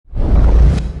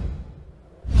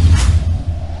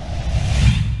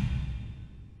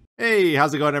Hey,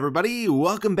 how's it going, everybody?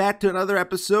 Welcome back to another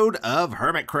episode of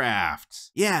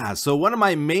Hermitcraft. Yeah, so one of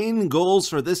my main goals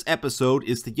for this episode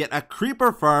is to get a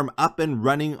creeper farm up and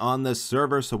running on the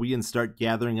server so we can start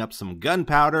gathering up some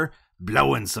gunpowder,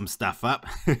 blowing some stuff up.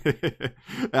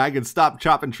 I can stop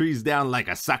chopping trees down like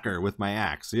a sucker with my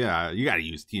axe. Yeah, you gotta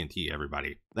use TNT,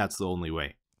 everybody. That's the only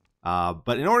way.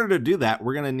 But in order to do that,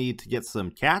 we're gonna need to get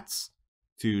some cats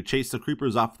to chase the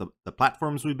creepers off the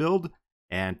platforms we build,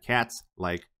 and cats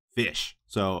like fish.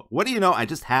 So what do you know, I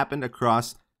just happened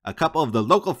across a couple of the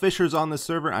local fishers on the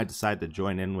server. I decided to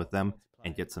join in with them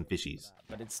and get some fishies.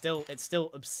 But it's still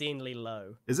obscenely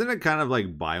low. Isn't it kind of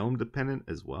like biome dependent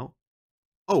as well?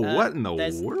 Oh, what in the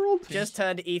world? Just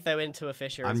turned Etho into a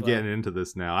fisher I'm as well. getting into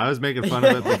this now. I was making fun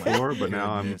of it before, but now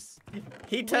I'm...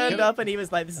 He turned up and he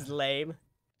was like, this is lame.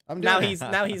 Now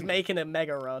he's making a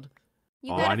mega rod.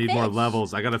 Oh, I need more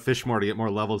levels. I gotta fish more to get more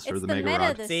levels for the mega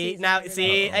rod. See,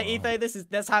 Etho,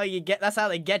 that's how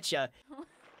they get you.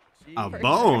 A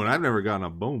bone? I've never gotten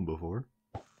a bone before.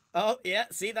 Oh yeah,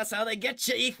 see, that's how they get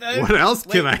you, Etho. What else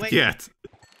can I get?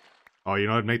 Oh, you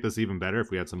know what'd make this even better if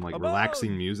we had some like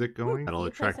relaxing music going? That'll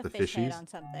attract the fishies. On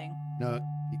something. No,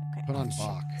 put on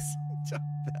box.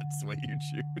 That's what you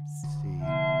choose.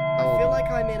 I feel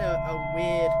like I'm in a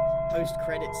weird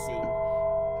post-credit scene.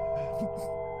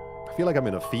 I feel like I'm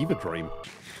in a fever dream.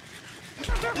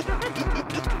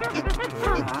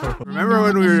 Remember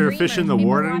when we were fishing the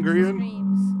warden, Grian?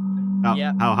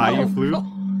 How high you flew?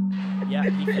 Yeah,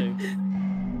 he flew.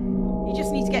 You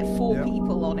just need to get 4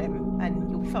 people on him,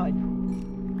 and you'll be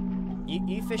fine.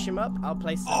 You fish him up. I'll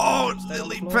place. Oh,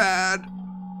 lily pad!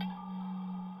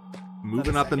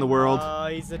 Moving up in the world. Oh,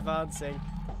 he's advancing.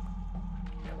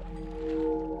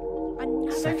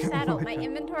 Another saddle. My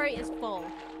inventory is full.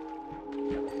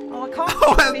 Oh, I can't.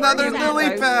 Oh, another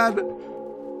lily pad!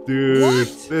 Dude,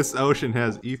 What? This ocean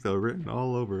has Etho written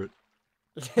all over it.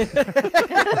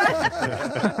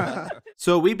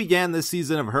 So we began this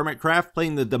season of Hermitcraft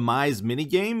playing the Demise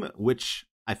minigame, which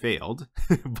I failed.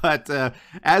 But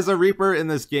as a Reaper in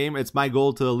this game, it's my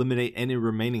goal to eliminate any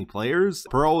remaining players.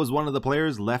 Pearl was one of the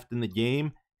players left in the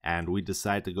game, and we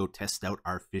decided to go test out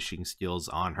our fishing skills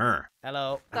on her.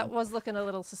 Hello. That was looking a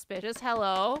little suspicious.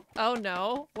 Hello. Oh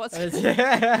no. What's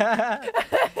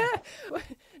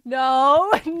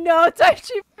No, don't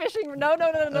you fishing. No.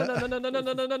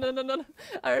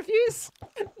 I refuse.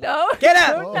 No. Get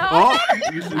out. No. Oh,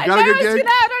 you got a good gig.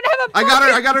 I don't have a bucket.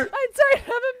 I got her. I don't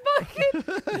have a bucket.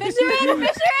 Fish her in.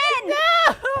 No.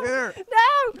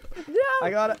 I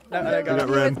got it. No, I don't got it.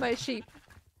 Where's my sheep?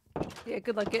 Yeah,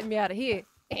 good luck getting me out of here.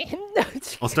 No,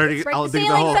 I'll dig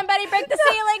the hole. Somebody break the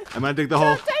ceiling. I'm gonna dig the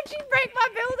hole. Don't you break my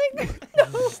building. No.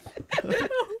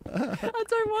 I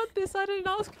don't want this. I didn't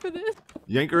ask for this.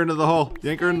 Yank her into the hole.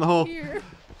 Yank her in the hole. Here.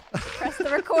 Press the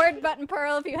record button,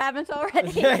 Pearl, if you haven't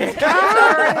already. Where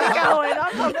are you going?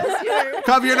 I'm not this you.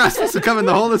 Come, you're not supposed to come in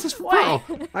the hole. This is Pearl.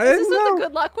 I didn't know. Is this what the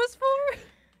good luck was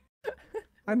for?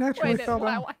 I naturally fell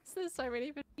down. Why is this so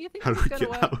many? Do you think How this do is we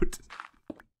going get to work? out?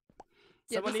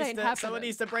 Someone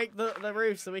needs to break the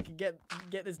roof so we can get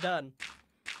this done.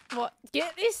 What?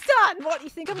 Get this done? What, you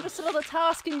think I'm just another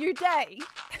task in your day?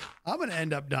 I'm gonna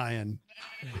end up dying.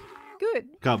 Good.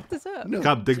 Cub. No.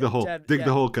 Cub, dig the hole. Dig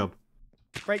the hole, Cub.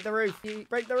 Break the roof.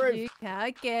 Break the roof. You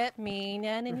can't get me.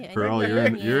 Pearl,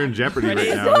 you're in jeopery right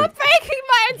It's now. not breaking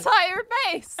my entire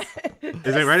base.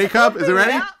 Is it ready, Cub? Is it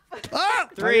ready? Ah!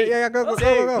 3. Yeah, go. He's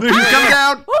coming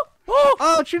down.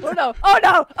 Oh, shoot. Oh no! Oh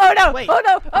no! Oh no! Wait. Oh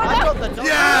no! Oh I no! got the dog.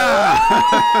 Yeah!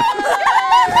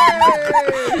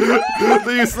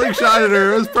 You slingshotted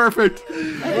her. It was perfect.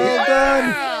 Well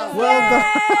done. Well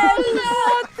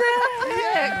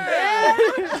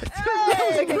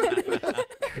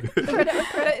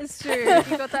Credit is true.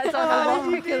 You got that done a lot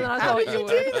quicker than I thought you would.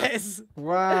 This? done.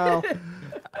 Wow.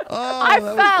 Oh, I that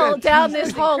was fell down fantastic.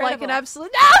 this hole like an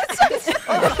absolute. No!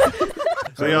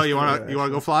 So yo, you wanna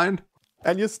go flying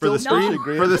And you're for still the stream? fishing,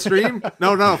 Green. For the stream?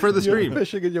 No, for the You're stream.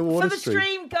 fishing in your water For the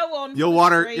stream, go on. You'll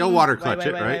water clutch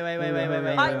it, right?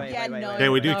 Yeah, no. Okay,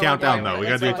 we do countdown though. We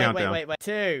gotta do countdown. Wait.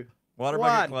 2. Water One.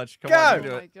 bucket clutch. Come Go. on, Oh do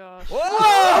my it. gosh.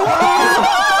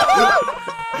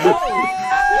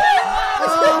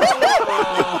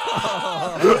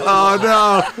 Oh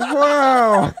no!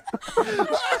 Wow.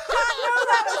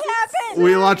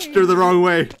 We launched her the wrong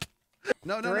way.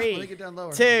 No. 3, Let me get down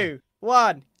lower. 2,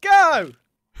 1, go!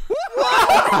 You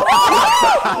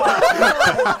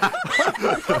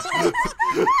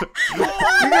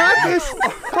got this.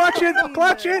 Clutch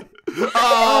it. Oh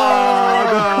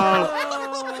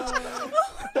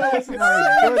Oh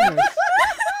my goodness.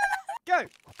 Go!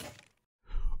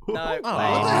 No,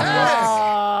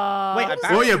 Oh. wait. wait,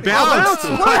 I Oh, you bounced!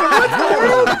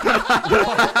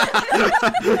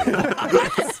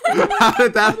 How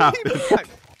did that happen?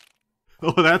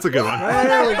 Oh, that's a good one.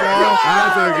 There we go.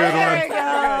 That's a good one.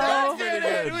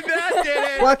 There we go.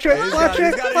 Watch it, watch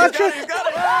it, watch it.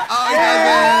 Oh,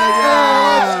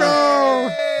 yeah! Let's go.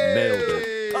 Nailed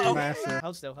it. Massive.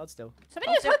 Hold still, hold still.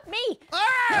 Somebody just hooked me.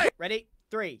 Ready?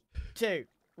 3, 2,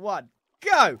 1,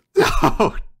 go!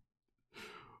 Oh.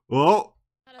 Whoa.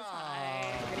 That is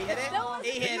high. Did he hit it? That was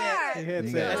He hit smart. it. He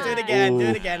hits Let's it. do it again, do Ooh.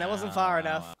 it again. That wasn't far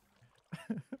enough.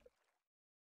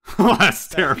 That's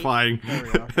terrifying. There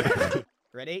we go.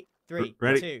 Ready? 3,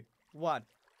 Ready. 2, 1,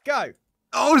 go!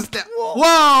 Oh, whoa,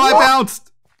 I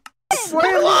bounced.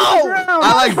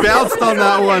 I like bounced on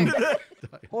that one.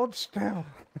 Hold still.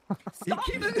 He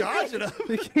keeps dodging him.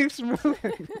 He keeps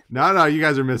moving. No, you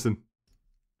guys are missing.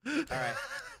 Alright.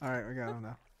 Alright, we got him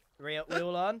now.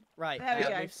 Wheel on. Right. There we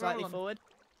go, Move slightly roll on. forward.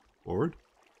 Forward.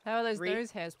 How are those Three.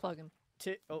 nose hairs plugging?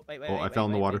 2. Oh, wait. Oh, I fell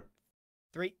in the water.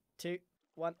 3, 2,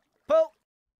 1, pull!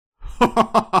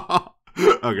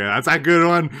 Okay, that's a good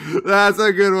one. That's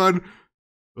a good one.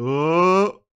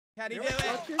 Oh. Can he do it?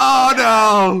 Oh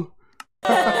no!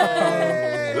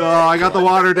 Oh, I got the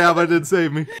water down, but it didn't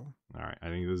save me. All right, I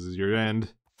think this is your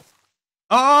end.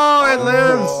 Oh, it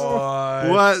lives.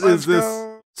 What is Let's this?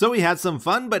 go. So we had some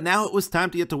fun, but now it was time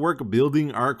to get to work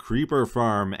building our creeper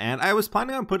farm. And I was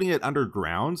planning on putting it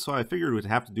underground, so I figured we'd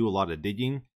have to do a lot of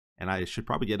digging. And I should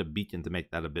probably get a beacon to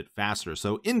make that a bit faster.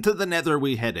 So into the Nether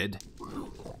we headed.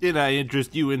 Did I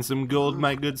interest you in some gold,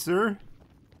 my good sir?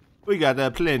 We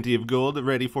got plenty of gold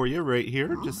ready for you right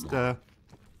here. Just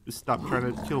stop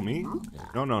trying to kill me.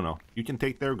 No. You can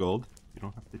take their gold. You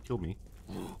don't have to kill me.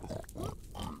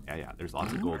 Yeah. There's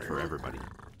lots of gold for everybody.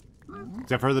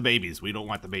 Except for the babies. We don't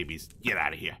want the babies. Get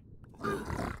out of here.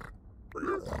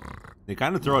 They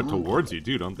kind of throw it towards you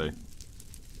too, don't they?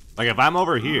 Like if I'm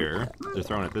over here, they're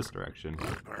throwing it this direction.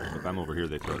 If I'm over here,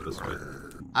 they throw it this way.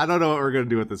 I don't know what we're gonna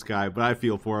do with this guy, but I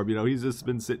feel for him. You know, he's just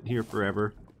been sitting here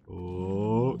forever.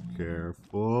 Oh,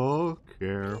 careful.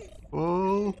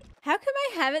 How come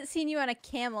I haven't seen you on a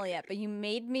camel yet, but you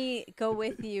made me go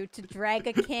with you to drag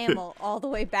a camel all the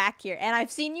way back here? And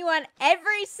I've seen you on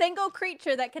every single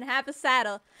creature that can have a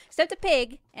saddle, except a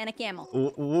pig and a camel.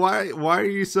 Why are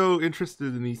you so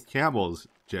interested in these camels,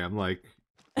 Gem? Like,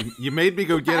 you made me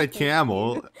go get a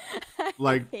camel,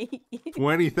 like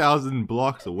 20,000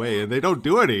 blocks away, and they don't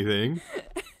do anything.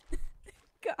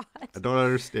 God. I don't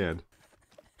understand.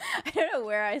 I don't know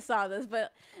where I saw this,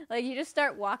 but like you just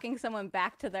start walking someone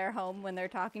back to their home when they're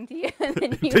talking to you, and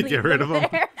then you To leave get rid of them,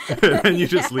 there. and then you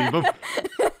just leave them.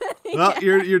 Well,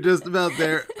 you're just about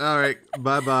there. All right,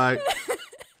 bye.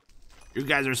 You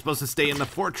guys are supposed to stay in the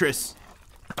fortress.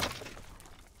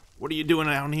 What are you doing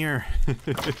down here?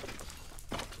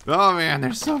 Oh man,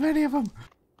 there's so many of them.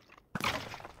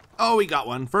 Oh, we got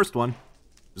one. First one.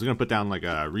 I'm just gonna put down like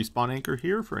a respawn anchor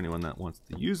here for anyone that wants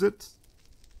to use it.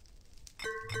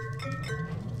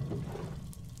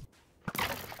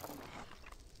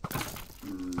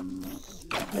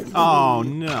 Oh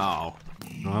no.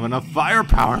 I don't have enough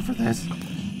firepower for this.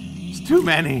 It's too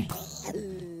many.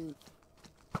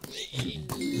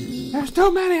 There's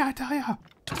too many, I tell you.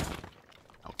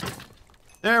 Okay.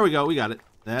 There we go, we got it.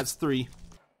 That's 3.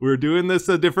 We're doing this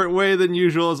a different way than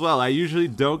usual as well. I usually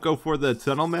don't go for the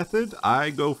tunnel method.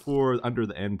 I go for under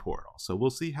the end portal. So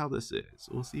we'll see how this is.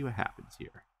 We'll see what happens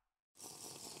here.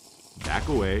 Back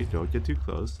away, don't get too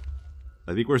close.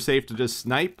 I think we're safe to just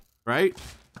snipe, right?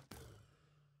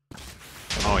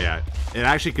 Oh yeah, it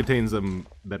actually contains them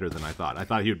better than I thought. I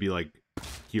thought he would be like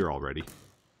here already.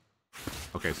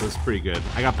 Okay, so it's pretty good.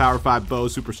 I got power 5 bow,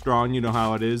 super strong, you know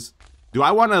how it is. Do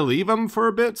I want to leave him for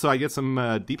a bit so I get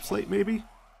some deep slate maybe?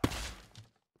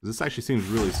 This actually seems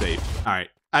really safe. Alright,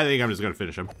 I think I'm just gonna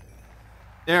finish him.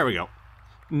 There we go.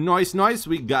 Nice.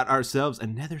 We got ourselves a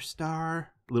nether star.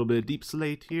 A little bit of deep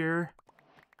slate here.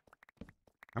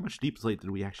 How much deep slate did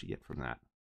we actually get from that?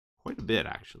 Quite a bit,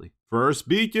 actually. First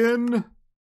beacon.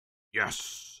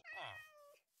 Yes.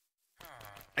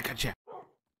 I gotcha.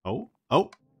 Oh.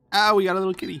 We got a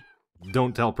little kitty.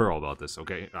 Don't tell Pearl about this,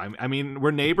 okay? I mean,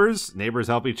 we're neighbors. Neighbors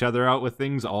help each other out with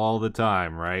things all the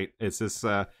time, right? It's just,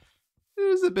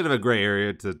 there's a bit of a gray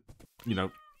area to, you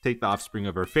know, take the offspring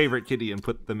of our favorite kitty and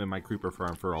put them in my creeper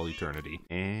farm for all eternity.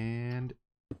 And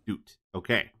doot.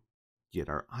 Okay. Get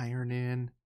our iron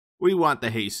in. We want the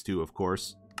haste too, of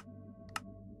course.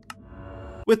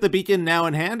 With the beacon now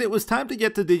in hand, it was time to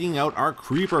get to digging out our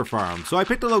creeper farm. So I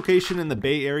picked a location in the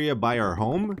Bay Area by our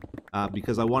home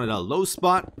because I wanted a low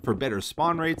spot for better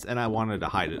spawn rates and I wanted to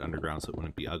hide it underground so it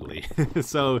wouldn't be ugly.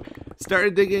 So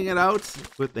started digging it out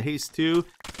with the haste 2.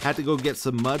 Had to go get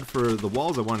some mud for the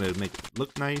walls. I wanted to make it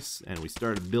look nice, and we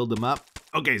started to build them up.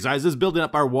 Okay, so I was just building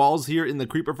up our walls here in the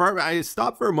creeper farm. I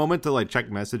stopped for a moment to like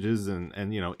check messages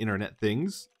and you know, internet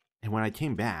things. And when I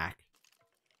came back,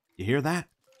 you hear that?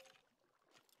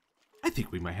 I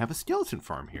think we might have a skeleton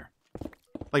farm here.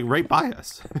 Like right by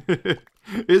us.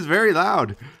 It's very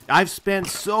loud. I've spent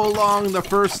so long the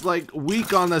first like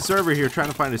week on the server here trying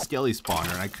to find a skelly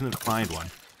spawner, and I couldn't find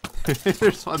one.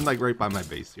 There's one like right by my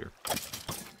base here.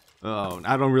 Oh,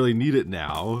 I don't really need it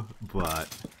now, but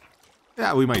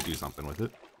yeah, we might do something with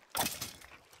it.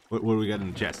 What do we got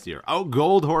in the chest here? Oh,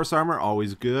 gold horse armor,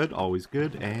 always good,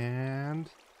 and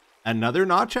another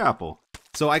notch apple.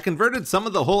 So I converted some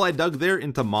of the hole I dug there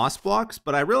into moss blocks,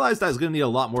 but I realized I was going to need a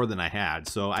lot more than I had.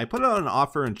 So I put out an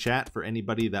offer in chat for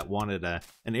anybody that wanted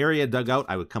an area dug out.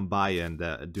 I would come by and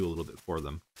do a little bit for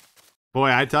them.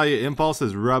 Boy, I tell you, Impulse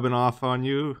is rubbing off on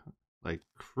you like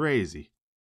crazy.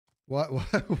 What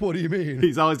do you mean?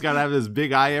 He's always got to have this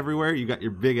big eye everywhere. You got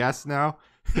your big S now.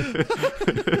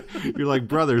 You're like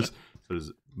brothers. So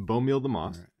just bone meal the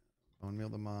moss. Right. Bone meal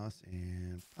the moss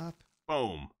and pop.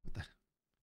 Boom.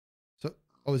 So,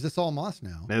 oh, is this all moss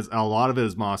now? There's a lot of it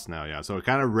is moss now, yeah. So it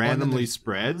kind of randomly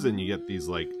spreads, and you get these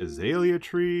like azalea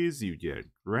trees, you get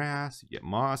grass, you get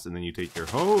moss, and then you take your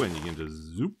hoe and you can just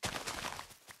zoop.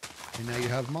 And now you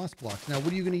have moss blocks. Now,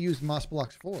 what are you going to use moss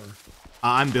blocks for?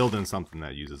 I'm building something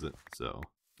that uses it, so.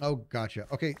 Oh, gotcha.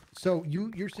 Okay, so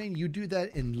you're saying you do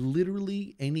that in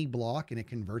literally any block and it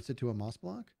converts it to a moss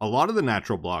block? A lot of the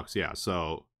natural blocks, yeah.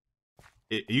 So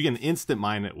you can instant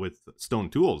mine it with stone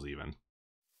tools even.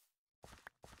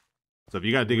 So if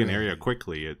you got to dig an area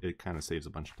quickly, it kind of saves a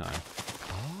bunch of time.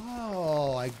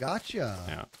 Oh, I gotcha.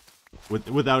 Yeah.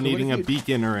 Without needing a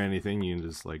beacon or anything, you can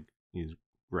just like, you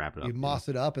wrap it up. You moss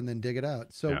it up and then dig it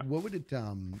out. So yeah. What would it,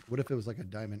 what if it was like a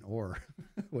diamond ore?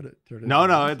 Would it turn it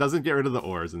No, it doesn't get rid of the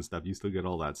ores and stuff. You still get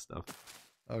all that stuff.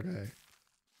 Okay.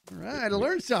 All right, I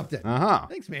learned something. Uh-huh.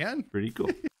 Thanks, man. Pretty cool.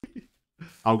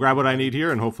 I'll grab what I need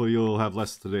here, and hopefully you'll have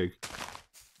less to dig.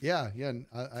 Yeah,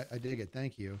 I dig it.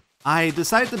 Thank you. I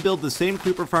decided to build the same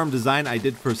creeper farm design I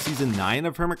did for season 9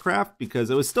 of Hermitcraft because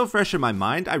it was still fresh in my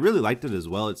mind. I really liked it as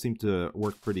well. It seemed to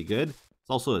work pretty good. It's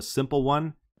also a simple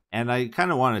one, and I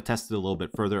kind of want to test it a little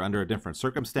bit further under a different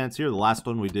circumstance here. The last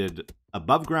one we did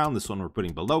above ground. This one we're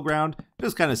putting below ground.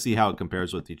 Just kind of see how it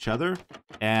compares with each other.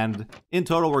 And in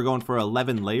total, we're going for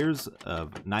 11 layers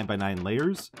of 9x9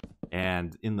 layers.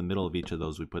 And in the middle of each of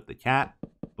those, we put the cat.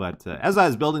 But as I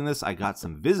was building this, I got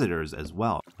some visitors as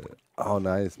well. Oh,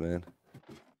 nice, man.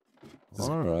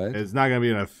 All right. It's not going to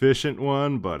be an efficient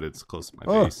one, but it's close to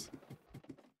my base.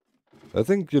 I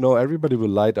think, you know, everybody will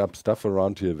light up stuff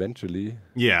around here eventually.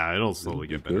 Yeah, it'll slowly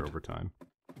get better over time.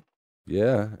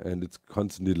 Yeah, and it's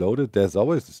constantly loaded. There's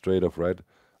always this trade-off, right?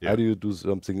 Yeah. How do you do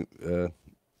something,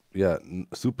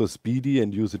 super speedy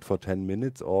and use it for 10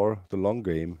 minutes, or the long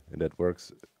game, and that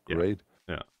works great.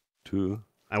 Yeah. Too.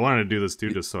 I wanted to do this too,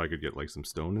 just so I could get like some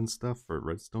stone and stuff for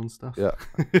redstone stuff. Yeah.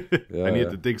 I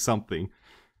needed to dig something.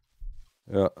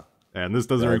 Yeah. And this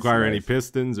doesn't require any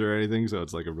pistons or anything, so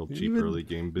it's like a real cheap early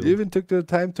game build. You even took the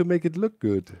time to make it look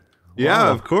good. Yeah,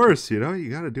 Wow. of course. You know, you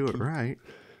got to do it right.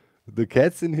 The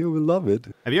cats in here will love it.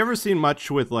 Have you ever seen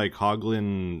much with like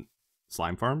Hoglin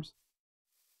slime farms?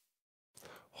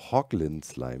 Hoglin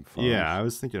slime farms. Yeah, I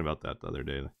was thinking about that the other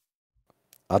day.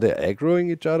 Are they aggroing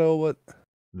each other or what?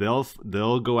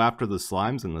 They'll go after the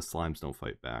slimes, and the slimes don't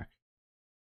fight back.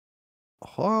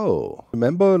 Oh,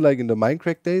 remember like in the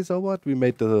Minecraft days or what? We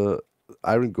made the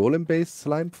iron golem based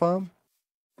slime farm?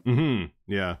 Mm-hmm.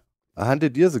 Yeah.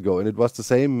 100 years ago, and it was the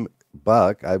same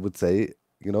bug, I would say.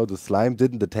 You know, the slime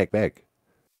didn't attack back.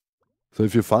 So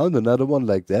if you found another one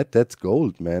like that, that's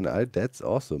gold, man. That's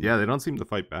awesome. Yeah, they don't seem to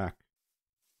fight back.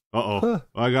 Uh-oh. Huh.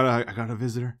 I got a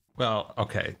visitor. Well,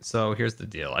 okay, so here's the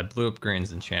deal. I blew up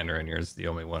Green's enchanter, and yours the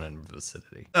only one in the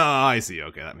vicinity. Oh, I see.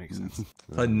 Okay, that makes sense.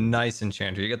 It's a nice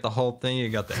enchanter. You got the whole thing. You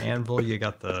got the anvil. You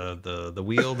got the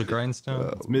wheel, the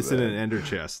grindstone. It's missing an ender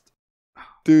chest.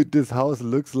 Dude, this house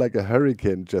looks like a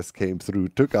hurricane just came through,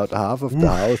 took out half of the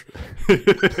house.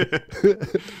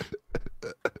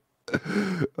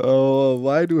 Oh,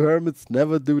 why do hermits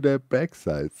never do their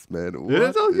backsides, man?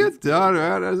 It'll get done,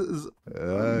 man.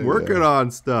 I'm working on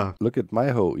stuff. Look at my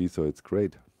hoe, Etho. It's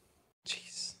great.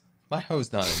 Jeez. My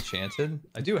hoe's not enchanted.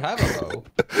 I do have a hoe.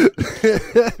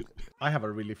 I have a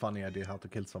really funny idea how to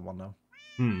kill someone now.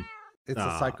 Hmm. It's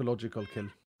a psychological kill.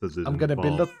 Does it I'm gonna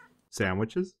build involve a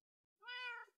sandwiches?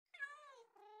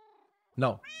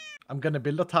 No. I'm gonna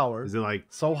build a tower. Is it like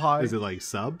so high? Is it like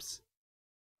subs?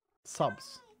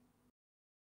 Subs.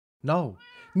 No.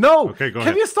 No! Okay, go Can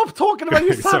ahead. you stop talking about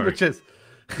your Sorry. sandwiches?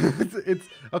 it's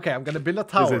okay. I'm gonna build a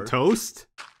tower. Is it toast?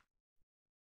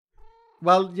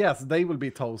 Well, yes, they will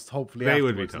be toast. Hopefully, They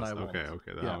would be afterwards, and toast. I Okay, won't.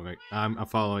 okay. Yeah. I'm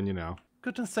following you now.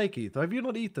 Goodness sake, Etho, have you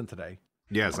not eaten today?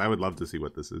 Yes, I would love to see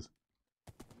what this is.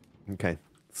 Okay,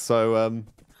 so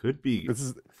Could be this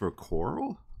is for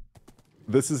coral.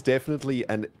 this is definitely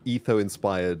an Etho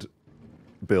inspired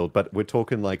build, but we're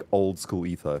talking like old school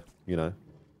Etho, you know,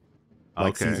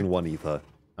 like Okay. season 1 Etho.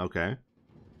 Okay.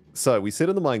 So we sit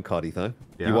in the minecart, Etho.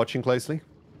 Yeah. You watching closely?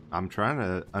 I'm trying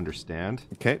to understand.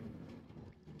 Okay.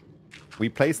 We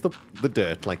place the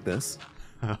dirt like this.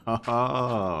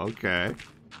 Oh, okay.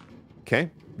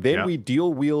 Okay. Then Yeah. we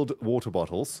dual wield water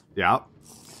bottles Yeah.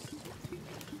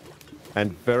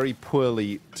 and very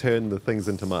poorly turn the things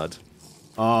into mud.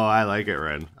 Oh, I like it,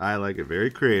 Ren. I like it.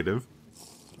 Very creative.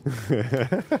 It's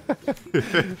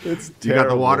You got the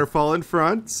terrible. waterfall in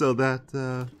front, so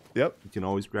that Yep. you can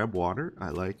always grab water. I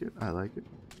like it. I like it.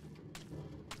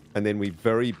 And then we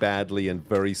very badly and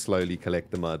very slowly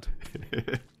collect the mud.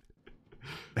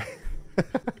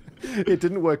 It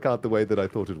didn't work out the way that I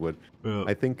thought it would. Well,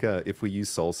 I think if we use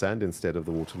soul sand instead of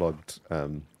the waterlogged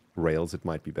rails, it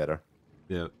might be better.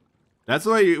 yeah. That's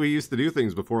the way we used to do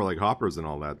things before, like hoppers and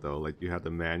all that, though. Like, you had to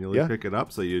manually Yeah. pick it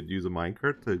up, so you'd use a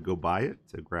minecart to go buy it,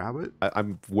 to grab it.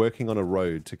 I'm working on a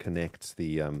road to connect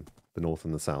the north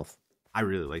and the south. I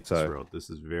really like this So- road. This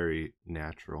is very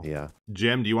natural. Yeah.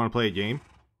 Jem, do you want to play a game?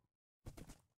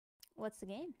 What's the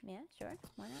game? Yeah, sure.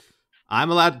 Why not? I'm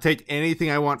allowed to take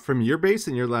anything I want from your base,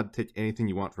 and you're allowed to take anything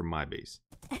you want from my base.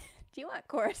 Do you want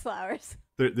chorus flowers?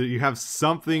 You have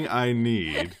something I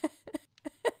need.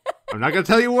 I'm not going to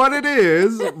tell you what it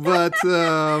is, but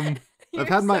I've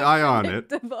had my eye on it.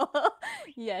 Predictable.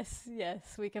 Yes,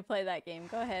 we can play that game.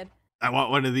 Go ahead. I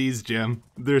want one of these, Jem.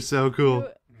 They're so cool.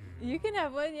 You can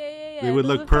have one. Yeah. They would Those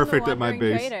look are from the perfect at my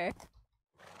Wandering base. Trader.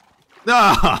 No!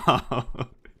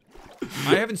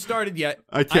 I haven't started yet.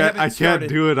 I can't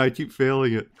do it. I keep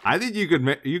failing it. I think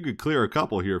you could clear a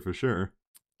couple here for sure.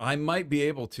 I might be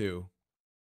able to.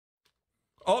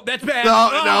 Oh, that's bad.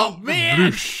 No, man.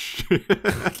 Whoosh.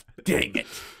 Dang it.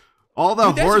 All the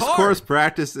Dude, that's horse hard. course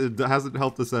practice it hasn't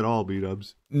helped us at all,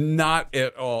 B-dubs. Not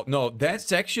at all. No, that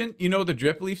section, you know, the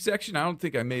drip leaf section, I don't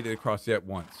think I made it across that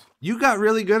once. You got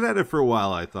really good at it for a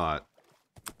while, I thought.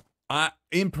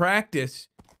 In practice.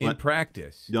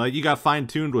 Like you got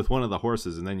fine-tuned with one of the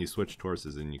horses, and then you switched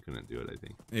horses, and you couldn't do it, I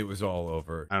think. It was all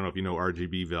over. I don't know if you know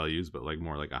RGB values, but like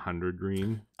more like 100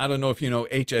 green. I don't know if you know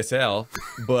HSL,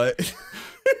 but...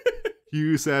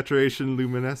 Hue, saturation,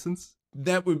 luminescence?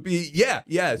 That would be, yeah.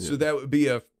 So that would be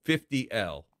a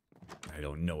 50L. I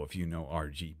don't know if you know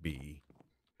RGB.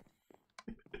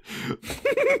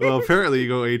 Well, apparently you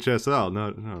go HSL,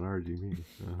 not RGB.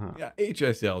 Uh-huh. Yeah,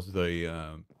 HSL's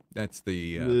that's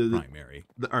the primary.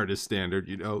 The artist standard,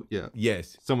 you know, yeah.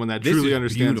 Yes. Someone that This truly is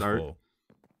understands beautiful. art.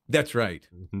 That's right.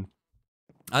 Mm-hmm.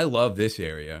 I love this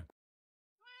area.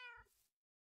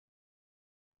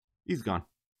 He's gone.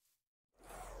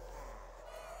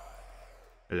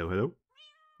 Hello?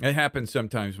 It happens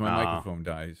sometimes. My Ah. microphone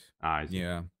dies. I see.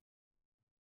 Yeah.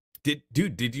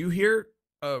 Did you hear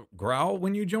a growl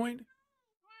when you joined?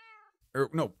 Or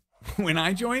no, when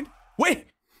I joined? Wait,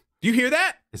 do you hear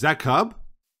that? Is that Cub?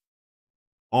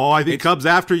 Oh, I think Cub's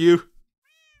after you.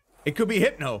 It could be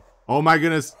Hypno. Oh my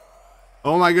goodness.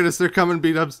 They're coming,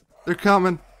 B-dubs. They're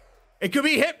coming. It could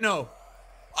be Hypno.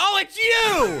 Oh, it's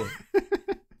you!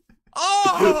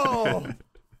 Oh!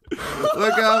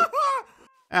 Look out.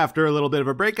 After a little bit of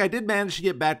a break, I did manage to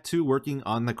get back to working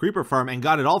on the creeper farm and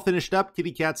got it all finished up.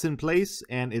 Kitty cat's in place,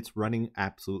 and it's running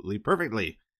absolutely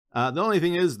perfectly. The only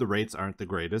thing is the rates aren't the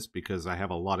greatest because I have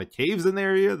a lot of caves in the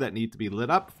area that need to be lit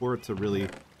up for it to really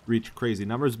reach crazy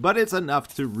numbers, but it's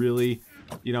enough to really,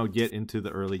 you know, get into the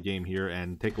early game here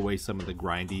and take away some of the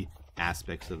grindy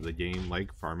aspects of the game,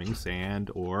 like farming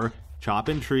sand or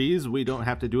chopping trees. We don't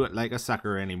have to do it like a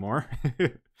sucker anymore.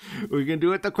 We can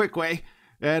do it the quick way,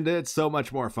 and it's so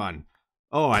much more fun.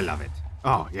 Oh, I love it.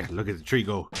 Oh, yeah, look at the tree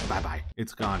go. Bye-bye.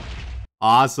 It's gone.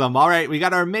 Awesome. All right, we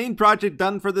got our main project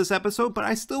done for this episode, but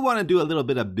I still want to do a little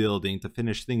bit of building to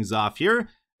finish things off here.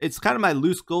 It's kind of my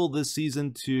loose goal this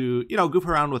season to, you know, goof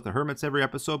around with the hermits every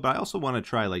episode, but I also want to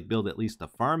try, like, build at least a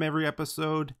farm every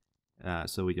episode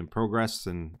so we can progress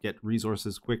and get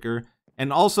resources quicker.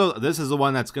 And also, this is the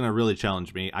one that's going to really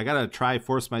challenge me. I got to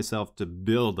force myself to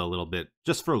build a little bit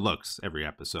just for looks every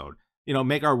episode. You know,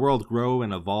 make our world grow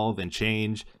and evolve and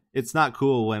change. It's not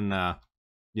cool when,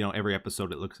 you know, every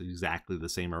episode it looks exactly the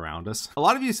same around us. A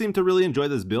lot of you seem to really enjoy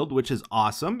this build, which is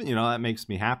awesome. You know, that makes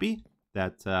me happy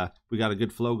that we got a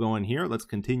good flow going here. Let's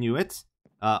continue it.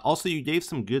 Also, you gave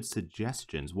some good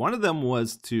suggestions. One of them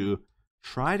was to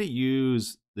try to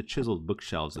use the chiseled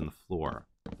bookshelves in the floor.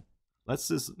 Let's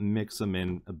just mix them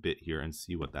in a bit here and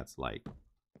see what that's like.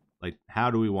 Like,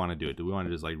 how do we want to do it? Do we want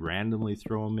to just like randomly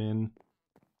throw them in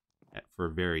for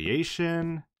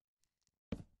variation?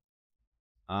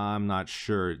 I'm not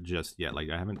sure just yet. Like,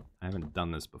 I haven't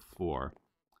done this before.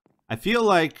 I feel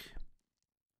like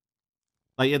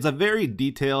it's a very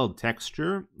detailed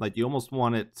texture. Like, you almost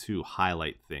want it to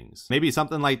highlight things. Maybe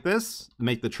something like this to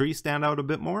make the tree stand out a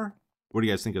bit more. What do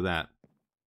you guys think of that?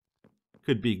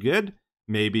 Could be good.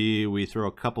 Maybe we throw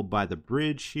a couple by the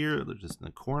bridge here, just in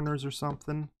the corners or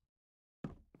something.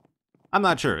 I'm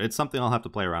not sure. It's something I'll have to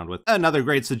play around with. Another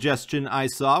great suggestion I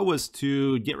saw was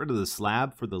to get rid of the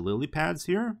slab for the lily pads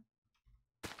here.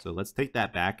 So let's take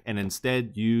that back and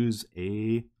instead use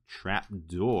a trap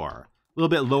door. A little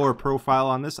bit lower profile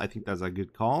on this. I think that's a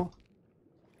good call.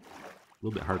 A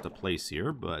little bit hard to place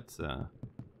here, but...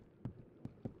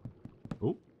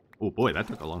 Oh boy, that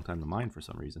took a long time to mine for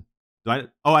some reason.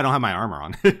 Oh, I don't have my armor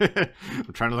on.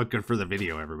 I'm trying to look good for the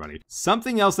video, everybody.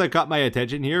 Something else that caught my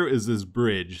attention here is this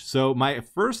bridge. So my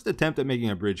first attempt at making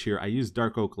a bridge here, I used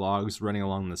dark oak logs running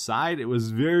along the side. It was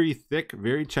very thick,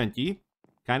 very chunky,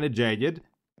 kind of jagged.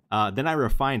 Then I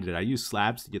refined it. I used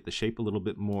slabs to get the shape a little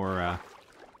bit more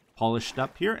polished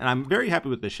up here. And I'm very happy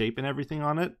with the shape and everything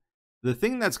on it. The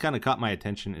thing that's kind of caught my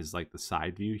attention is like the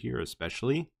side view here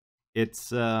especially.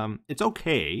 It's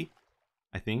okay,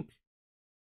 I think.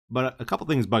 But a couple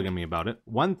things bugging me about it.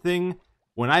 One thing,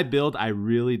 when I build, I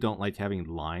really don't like having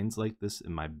lines like this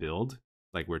in my build.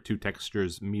 Like where two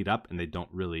textures meet up and they don't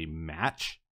really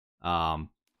match.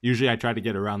 Usually I try to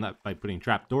get around that by putting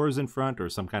trapdoors in front or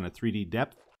some kind of 3D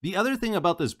depth. The other thing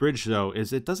about this bridge though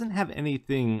is it doesn't have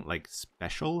anything like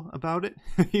special about it.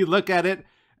 You look at it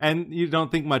and you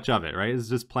don't think much of it, right? It's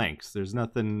just planks. There's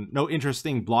nothing, no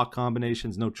interesting block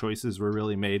combinations, no choices were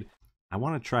really made. I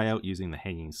want to try out using the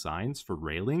hanging signs for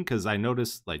railing because I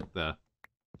noticed like the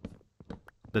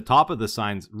top of the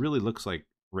signs really looks like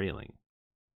railing.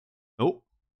 Oh,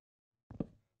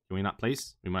 can we not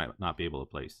place? We might not be able to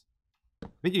place. I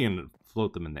think you can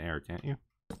float them in the air, can't you?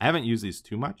 I haven't used these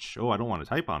too much. Oh, I don't want to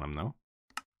type on them though.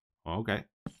 Oh, okay.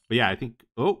 But yeah, I think,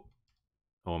 oh,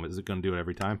 is it going to do it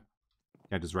every time?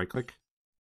 Can I just right click?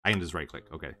 I can just right click.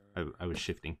 Okay, I was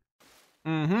shifting.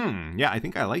 Yeah, I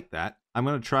think I like that. I'm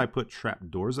going to try put trap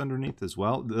doors underneath as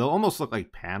well. They'll almost look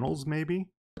like panels, maybe.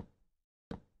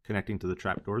 Connecting to the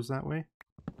trap doors that way.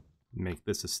 Make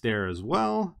this a stair as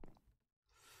well.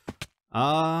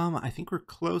 I think we're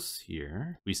close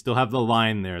here. We still have the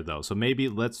line there, though. So maybe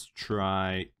let's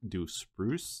try do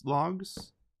spruce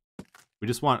logs. We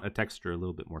just want a texture a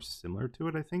little bit more similar to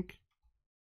it, I think.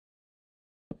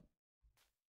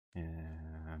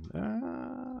 And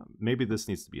maybe this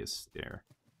needs to be a stair.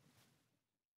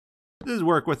 Just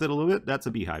work with it a little bit. That's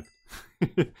a beehive.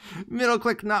 Middle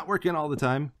click not working all the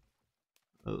time.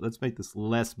 Let's make this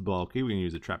less bulky. We can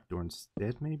use a trapdoor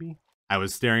instead, maybe. I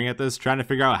was staring at this, trying to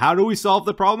figure out how do we solve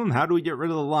the problem? How do we get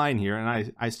rid of the line here?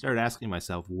 And I started asking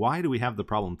myself, why do we have the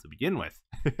problem to begin with?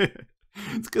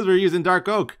 It's because we're using dark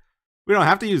oak. We don't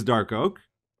have to use dark oak.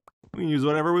 We can use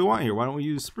whatever we want here. Why don't we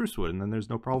use spruce wood? And then there's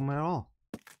no problem at all.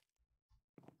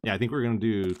 Yeah, I think we're going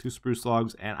to do 2 spruce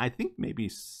logs, and I think maybe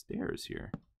stairs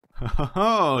here.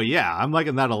 Oh, yeah, I'm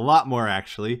liking that a lot more,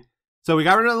 actually. So we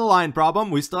got rid of the line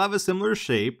problem. We still have a similar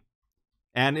shape,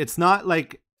 and it's not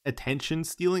like attention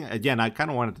stealing. Again, I kind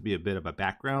of want it to be a bit of a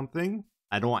background thing.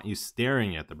 I don't want you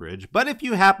staring at the bridge, but if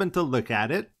you happen to look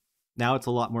at it, now it's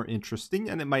a lot more interesting,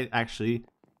 and it might actually,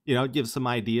 you know, give some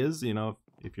ideas, you know,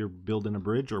 if you're building a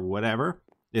bridge or whatever.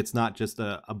 It's not just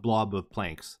a blob of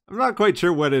planks. I'm not quite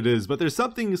sure what it is, but there's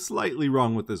something slightly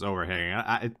wrong with this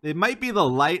overhang. It might be the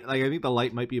light. Like, I think the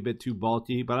light might be a bit too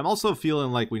bulky, but I'm also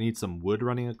feeling like we need some wood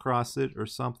running across it or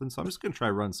something. So I'm just going to try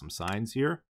run some signs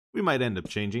here. We might end up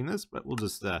changing this, but we'll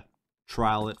just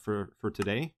trial it for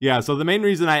today. Yeah, so the main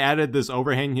reason I added this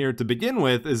overhang here to begin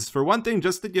with is, for one thing,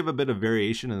 just to give a bit of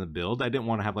variation in the build. I didn't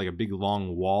want to have like a big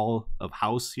long wall of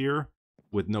house here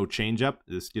with no change up.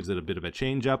 This gives it a bit of a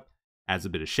change up. Adds a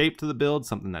bit of shape to the build,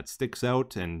 something that sticks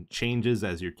out and changes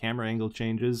as your camera angle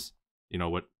changes. You know,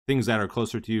 what things that are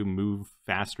closer to you move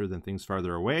faster than things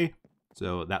farther away.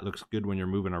 So that looks good when you're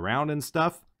moving around and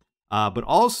stuff. But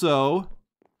also,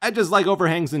 I just like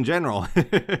overhangs in general.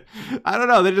 I don't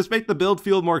know, they just make the build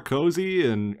feel more cozy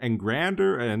and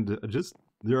grander, and just,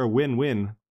 they're a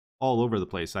win-win all over the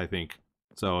place, I think.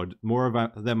 So more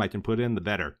of them I can put in, the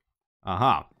better.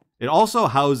 It also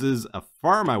houses a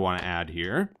farm I want to add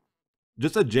here.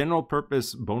 Just a general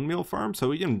purpose bone meal farm, so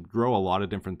we can grow a lot of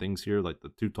different things here, like the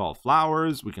 2 tall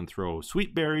flowers. We can throw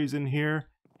sweet berries in here,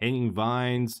 hanging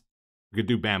vines, We could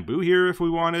do bamboo here if we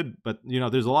wanted, but you know,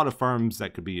 there's a lot of farms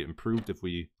that could be improved if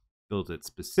we built it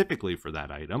specifically for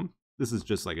that item. This is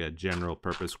just like a general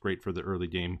purpose, great for the early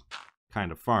game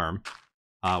kind of farm.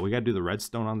 We gotta do the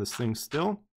redstone on this thing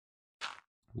still.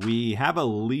 We have a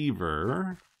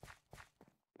lever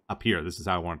up here. This is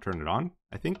how I want to turn it on,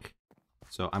 I think.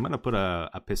 So I'm gonna put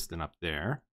a piston up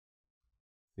there.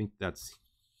 I think that's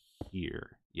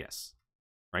here. Yes.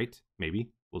 Right? Maybe.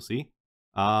 We'll see.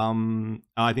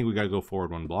 I think we gotta go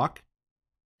forward 1 block.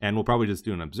 And we'll probably just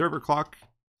do an observer clock.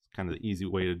 It's kind of the easy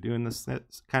way of doing this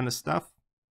kind of stuff.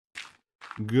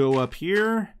 Go up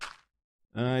here.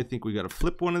 I think we gotta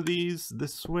flip one of these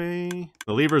this way.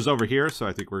 The lever's over here, so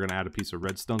I think we're gonna add a piece of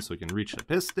redstone so we can reach the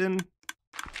piston.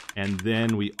 And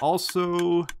then we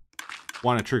also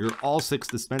want to trigger all 6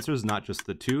 dispensers, not just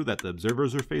the 2 that the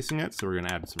observers are facing at. So we're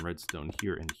gonna add some redstone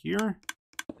here and here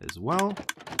as well.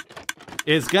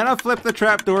 It's gonna flip the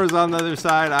trapdoors on the other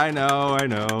side. I know.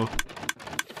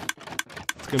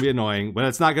 It's gonna be annoying, but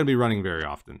it's not gonna be running very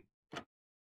often.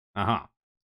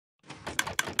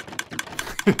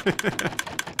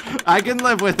 I can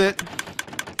live with it.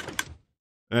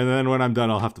 And then when I'm done,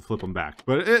 I'll have to flip them back.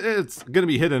 But it's going to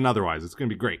be hidden otherwise. It's going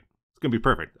to be great. It's going to be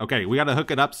perfect. Okay, we got to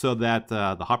hook it up so that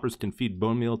the hoppers can feed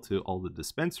bone meal to all the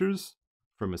dispensers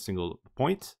from a single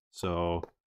point. So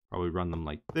probably run them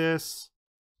like this.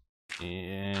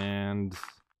 And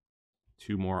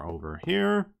 2 more over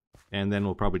here. And then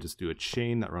we'll probably just do a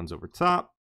chain that runs over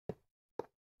top.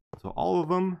 So all of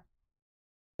them.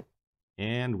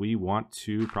 And we want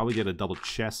to probably get a double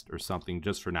chest or something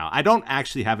just for now. I don't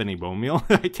actually have any bone meal.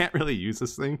 I can't really use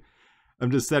this thing.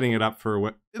 I'm just setting it up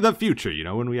for the future, you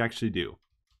know, when we actually do.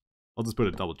 I'll just put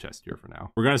a double chest here for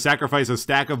now. We're going to sacrifice a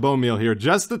stack of bone meal here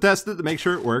just to test it to make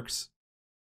sure it works.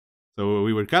 So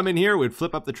we would come in here, we'd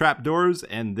flip up the trap doors,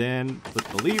 and then flip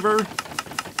the lever.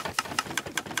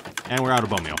 And we're out of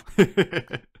bone meal.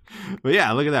 But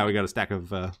yeah, look at that. We got a stack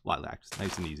of lilacs.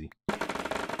 Nice and easy.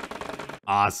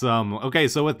 Awesome. Okay,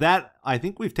 so with that, I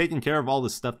think we've taken care of all the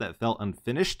stuff that felt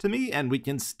unfinished to me, and we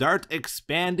can start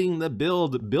expanding the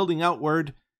build, building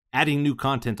outward, adding new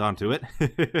content onto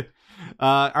it.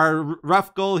 Our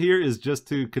rough goal here is just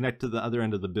to connect to the other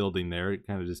end of the building there,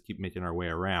 kind of just keep making our way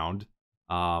around.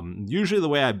 Usually the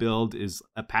way I build is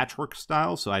a patchwork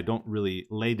style, so I don't really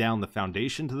lay down the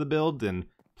foundation to the build and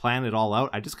plan it all out.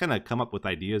 I just kind of come up with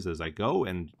ideas as I go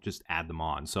and just add them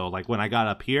on. So like when I got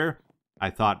up here, I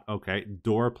thought, okay,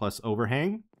 door plus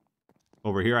overhang.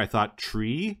 Over here, I thought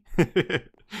tree.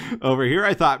 Over here,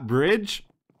 I thought bridge,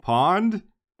 pond,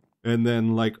 and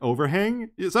then like overhang.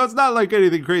 So it's not like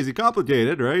anything crazy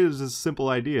complicated, right? It's just simple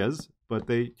ideas, but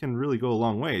they can really go a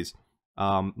long ways.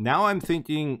 Now I'm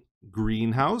thinking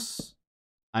greenhouse.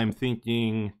 I'm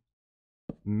thinking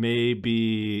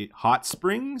maybe hot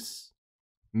springs.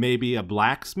 Maybe a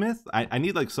blacksmith. I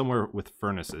need like somewhere with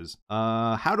furnaces.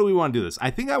 How do we want to do this?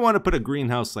 I think I want to put a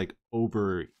greenhouse like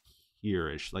over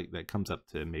here-ish, like that comes up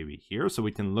to maybe here, so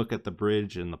we can look at the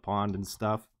bridge and the pond and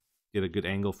stuff. Get a good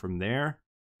angle from there.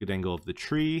 Good angle of the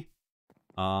tree.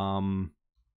 Do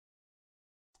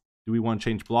we want to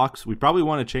change blocks? We probably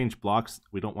want to change blocks.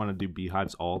 We don't want to do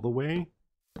beehives all the way.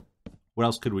 What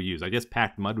else could we use? I guess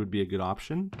packed mud would be a good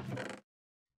option.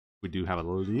 We do have a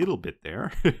little bit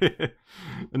there.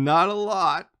 Not a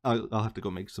lot. I'll have to go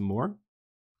make some more.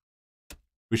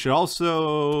 We should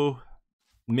also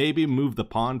maybe move the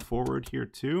pond forward here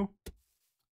too.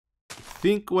 I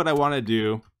think what I want to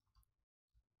do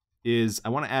is I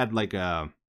want to add like a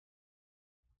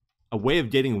way of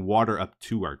getting water up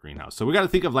to our greenhouse. So we got to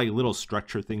think of like little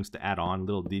structure things to add on,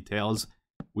 little details.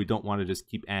 We don't want to just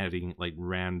keep adding like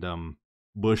random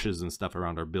bushes and stuff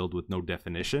around our build with no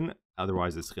definition.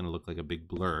 Otherwise, it's going to look like a big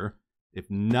blur if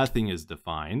nothing is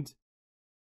defined.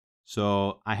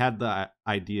 So I had the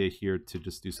idea here to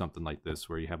just do something like this,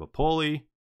 where you have a pulley,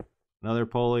 another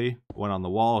pulley, one on the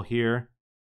wall here.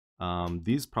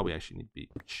 These probably actually need to be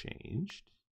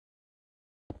changed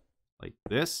like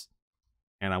this.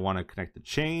 And I want to connect the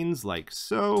chains like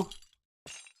so.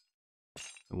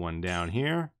 And one down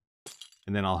here.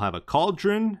 And then I'll have a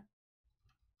cauldron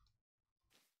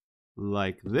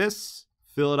like this.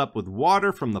 Fill it up with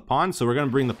water from the pond. So we're going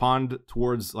to bring the pond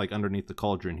towards like underneath the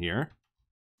cauldron here.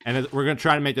 And we're going to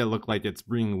try to make it look like it's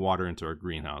bringing water into our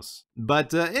greenhouse.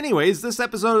 But anyways, this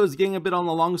episode is getting a bit on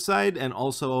the long side. And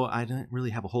also, I didn't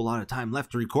really have a whole lot of time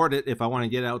left to record it if I want to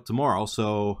get out tomorrow.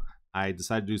 So I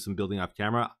decided to do some building off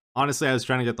camera. Honestly, I was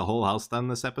trying to get the whole house done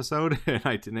this episode. And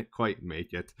I didn't quite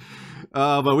make it.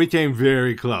 But we came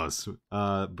very close.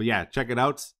 But yeah, check it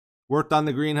out. Worked on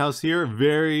the greenhouse here.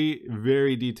 Very,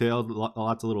 very detailed.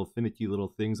 Lots of little finicky little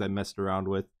things I messed around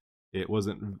with. It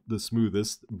wasn't the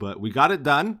smoothest, but we got it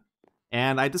done.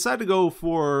 And I decided to go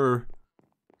for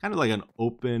kind of like an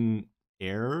open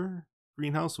air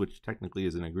greenhouse, which technically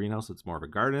isn't a greenhouse, it's more of a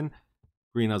garden.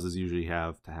 Greenhouses usually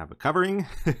have to have a covering.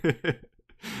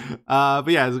 But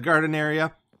yeah, it's a garden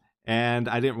area. And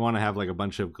I didn't want to have like a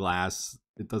bunch of glass.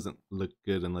 It doesn't look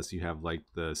good unless you have like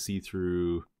the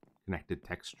see-through connected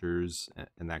textures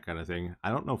and that kind of thing. I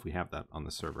don't know if we have that on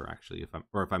the server actually,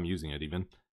 if I'm using it even.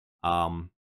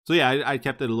 So yeah, I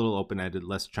kept it a little open-ended,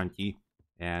 less chunky,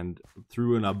 and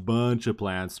threw in a bunch of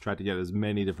plants. Tried to get as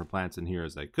many different plants in here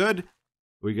as I could.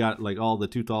 We got like all the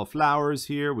too tall flowers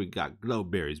here. We got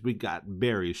glowberries. We got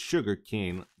berries, sugar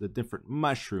cane, the different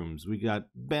mushrooms. We got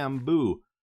bamboo,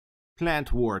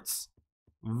 plant warts,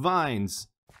 vines.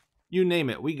 You name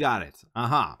it, we got it.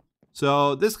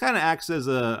 So this kind of acts as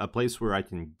a place where I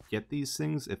can get these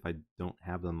things if I don't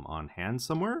have them on hand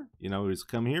somewhere. You know, just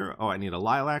come here. Oh, I need a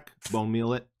lilac, bone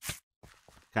meal it,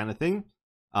 kind of thing.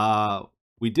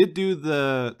 We did do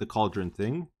the cauldron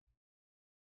thing.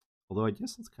 Although I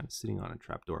guess it's kind of sitting on a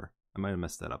trapdoor. I might have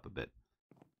messed that up a bit.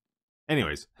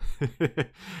 Anyways,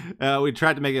 we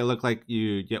tried to make it look like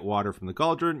you get water from the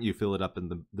cauldron, you fill it up in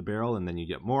the barrel, and then you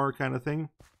get more kind of thing.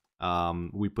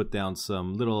 We put down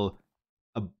some little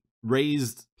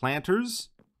raised planters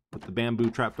with the bamboo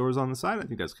trapdoors on the side. I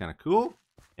think that's kind of cool.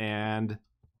 And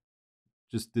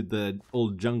just did the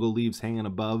old jungle leaves hanging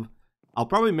above. I'll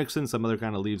probably mix in some other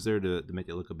kind of leaves there to make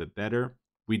it look a bit better.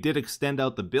 We did extend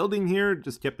out the building here,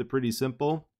 just kept it pretty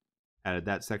simple. Added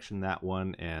that section, that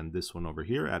one, and this one over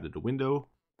here. Added a window.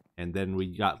 And then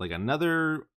we got like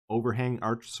another overhang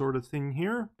arch sort of thing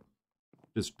here.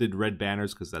 Just did red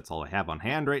banners because that's all I have on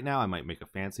hand right now. I might make a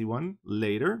fancy one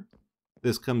later.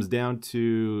 This comes down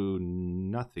to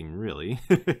nothing really.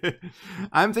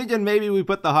 I'm thinking maybe we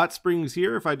put the hot springs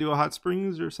here if I do a hot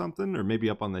springs or something, or maybe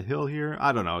up on the hill here.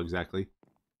 I don't know exactly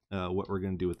what we're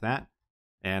going to do with that.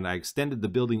 And I extended the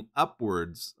building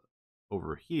upwards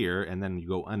over here, and then you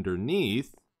go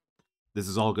underneath. This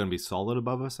is all going to be solid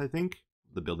above us, I think.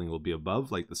 The building will be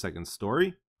above, like the second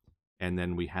story. And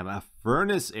then we have a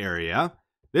furnace area.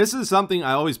 This is something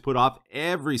I always put off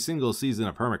every single season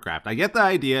of Hermitcraft. I get the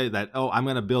idea that, oh, I'm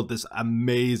going to build this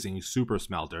amazing super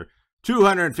smelter.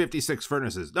 256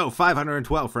 furnaces. No,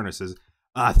 512 furnaces.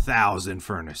 1,000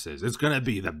 furnaces. It's going to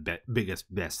be the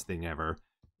biggest, best thing ever.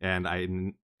 And I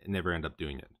never end up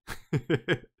doing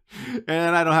it.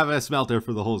 And I don't have a smelter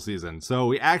for the whole season. So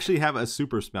we actually have a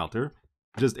super smelter.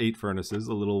 Just 8 furnaces,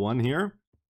 a little one here.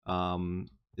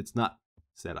 It's not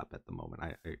set up at the moment.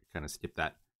 I kind of skipped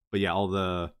that. But yeah, all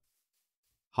the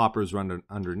hoppers run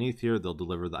underneath here. They'll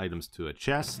deliver the items to a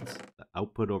chest. The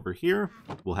output over here.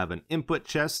 We'll have an input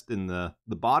chest in the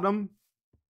bottom,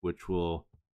 which will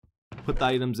put the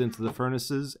items into the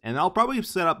furnaces. And I'll probably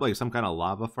set up like some kind of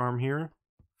lava farm here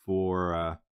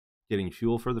for getting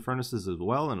fuel for the furnaces as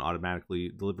well and automatically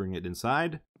delivering it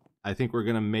inside. I think we're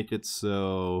going to make it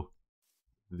so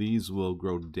these will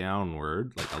grow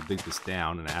downward. Like I'll dig this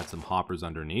down and add some hoppers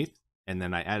underneath. And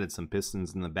then I added some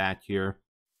pistons in the back here.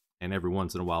 And every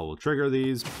once in a while we'll trigger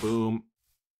these. Boom.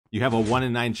 You have a 1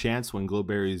 in 9 chance when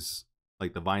glowberries,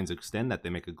 like the vines extend, that they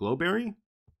make a glowberry.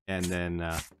 And then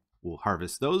we'll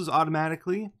harvest those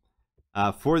automatically.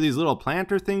 For these little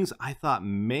planter things, I thought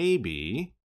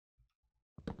maybe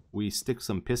we stick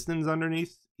some pistons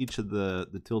underneath each of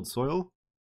the tilled soil.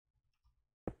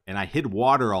 And I hid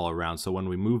water all around, so when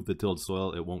we move the tilled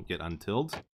soil, it won't get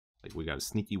untilled. Like we got a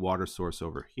sneaky water source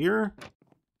over here.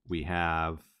 We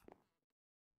have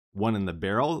one in the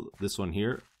barrel. This one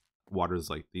here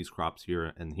waters like these crops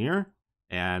here and here.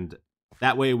 And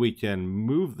that way we can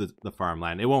move the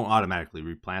farmland. It won't automatically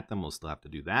replant them. We'll still have to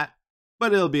do that.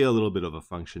 But it'll be a little bit of a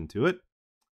function to it.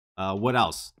 What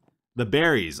else? The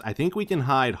berries. I think we can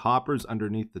hide hoppers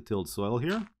underneath the tilled soil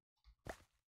here.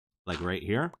 Like right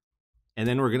here. And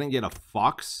then we're going to get a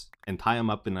fox and tie him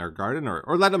up in our garden,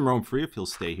 or let him roam free if he'll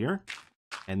stay here.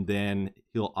 And then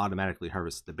he'll automatically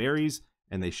harvest the berries,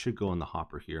 and they should go in the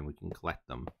hopper here, and we can collect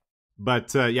them.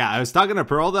 But yeah, I was talking to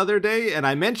Pearl the other day, and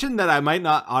I mentioned that I might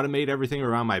not automate everything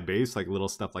around my base. Like little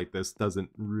stuff like this doesn't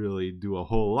really do a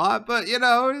whole lot, but you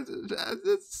know,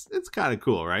 it's kind of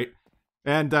cool, right?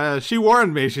 And she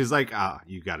warned me. She's like,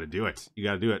 you got to do it. You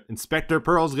got to do it. Inspector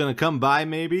Pearl's going to come by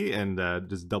maybe and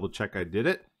just double check I did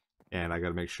it. And I got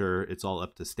to make sure it's all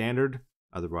up to standard.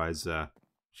 Otherwise,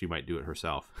 she might do it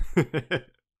herself. But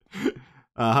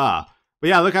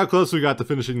yeah, look how close we got to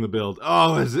finishing the build.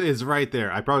 Oh, it's right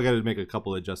there. I probably got to make a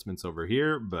couple adjustments over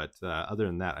here. But other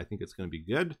than that, I think it's going to be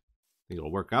good. I think it'll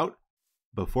work out.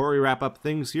 Before we wrap up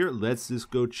things here, let's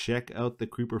just go check out the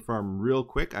creeper farm real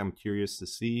quick. I'm curious to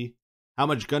see how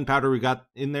much gunpowder we got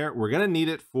in there. We're going to need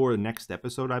it for the next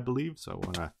episode, I believe. So I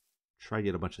want to try to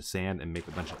get a bunch of sand and make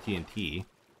a bunch of TNT.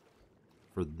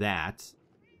 For that,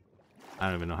 I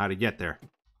don't even know how to get there.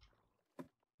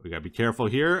 We got to be careful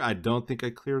here. I don't think I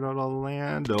cleared out all the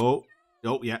land. Oh,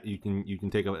 yeah, you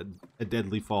can take a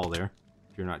deadly fall there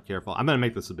if you're not careful. I'm going to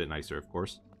make this a bit nicer, of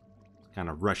course. Kind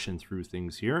of rushing through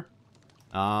things here.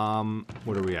 What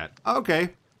are we at?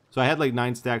 Okay. So I had like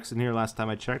 9 stacks in here last time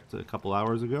I checked a couple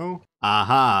hours ago.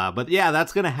 Aha. But yeah,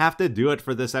 that's going to have to do it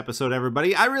for this episode,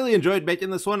 everybody. I really enjoyed making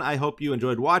this one. I hope you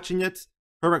enjoyed watching it.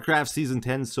 Hermitcraft Season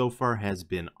 10 so far has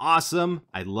been awesome.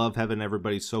 I love having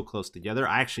everybody so close together.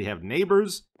 I actually have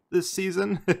neighbors this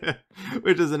season,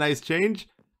 which is a nice change.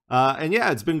 And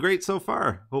yeah, it's been great so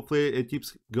far. Hopefully it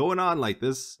keeps going on like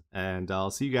this. And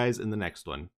I'll see you guys in the next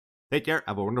one. Take care.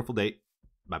 Have a wonderful day.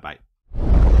 Bye-bye.